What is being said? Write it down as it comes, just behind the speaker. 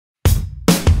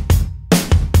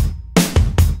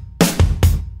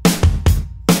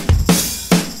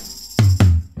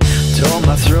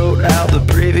my throat out the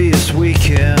previous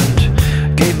weekend.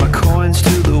 Gave my coins to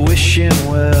the wishing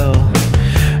well.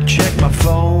 Checked my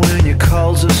phone and your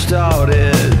calls have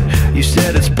started. You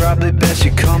said it's probably best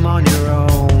you come on your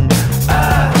own.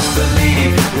 I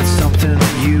believe it's something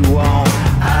that you want.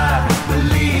 I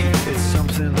believe it's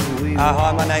something that we want.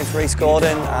 Hi, my name's Reese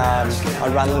Gordon. I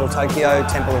run Little Tokyo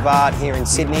Temple of Art here in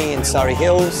Sydney in Surrey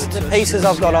Hills. The pieces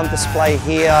I've got on display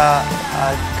here are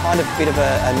kind of a bit of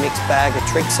a mixed bag of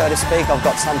tricks, so to speak. I've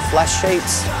got some flash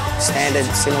sheets, standard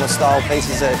cinema style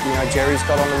pieces that Jerry's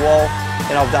got on the wall.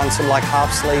 Then I've done some like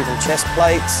half sleeve and chest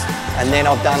plates, and then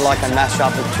I've done like a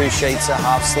mash-up of 2 sheets of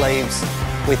half sleeves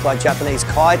with like Japanese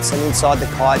kites, and inside the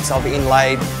kites I've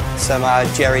inlaid some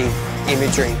Jerry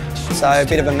imagery. So a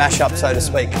bit of a mash-up, so to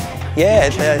speak. Yeah,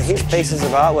 his pieces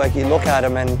of artwork, you look at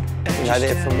them and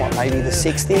they're from what, maybe the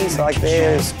 60s, like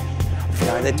they're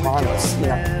timeless.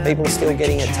 People are still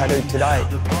getting it tattooed today.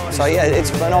 So yeah, it's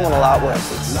phenomenal artwork.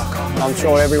 I'm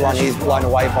sure everyone here is blown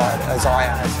away by it, as I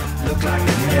am. Look like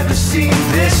I've never seen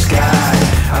this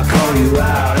guy. I'll call you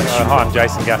out. Hi, I'm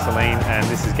Jason Gasoline and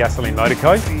this is Gasoline Motor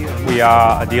Co. We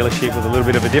are a dealership with a little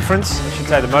bit of a difference. I should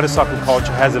say the motorcycle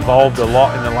culture has evolved a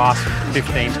lot in the last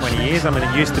 15, 20 years. I mean,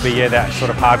 it used to be that sort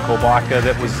of hardcore biker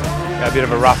that was a bit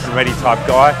of a rough and ready type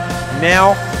guy.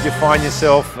 Now you find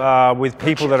yourself with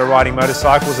people that are riding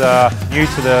motorcycles are new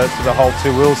to the whole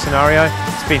two-wheel scenario.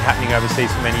 It's been happening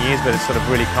overseas for many years, but it's sort of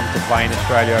really come to play in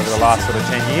Australia over the last sort of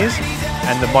 10 years.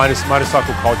 And the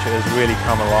motorcycle culture has really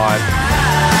come alive.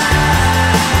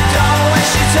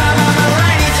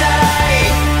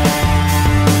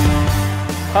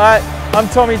 Hi, I'm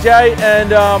Tommy J,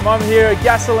 and I'm here at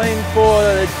Gasoline for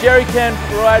the Jerry Can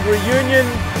Ride Reunion,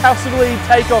 possibly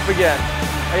takeoff again.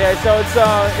 Okay, so it's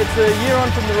a year on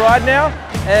from the ride now,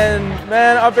 and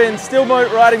man, I've been still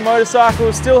riding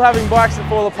motorcycles, still having bikes that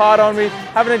fall apart on me,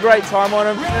 having a great time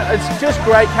on them. It's just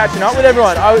great catching up with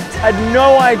everyone. I had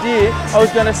no idea I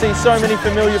was going to see so many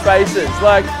familiar faces.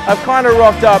 Like, I've kind of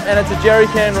rocked up and it's a Jerry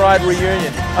Can Ride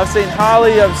reunion. I've seen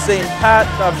Harley, I've seen Pat,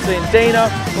 I've seen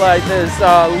Dina, like there's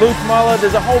Luke Muller,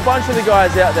 there's a whole bunch of the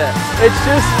guys out there. It's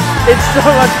so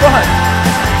much fun.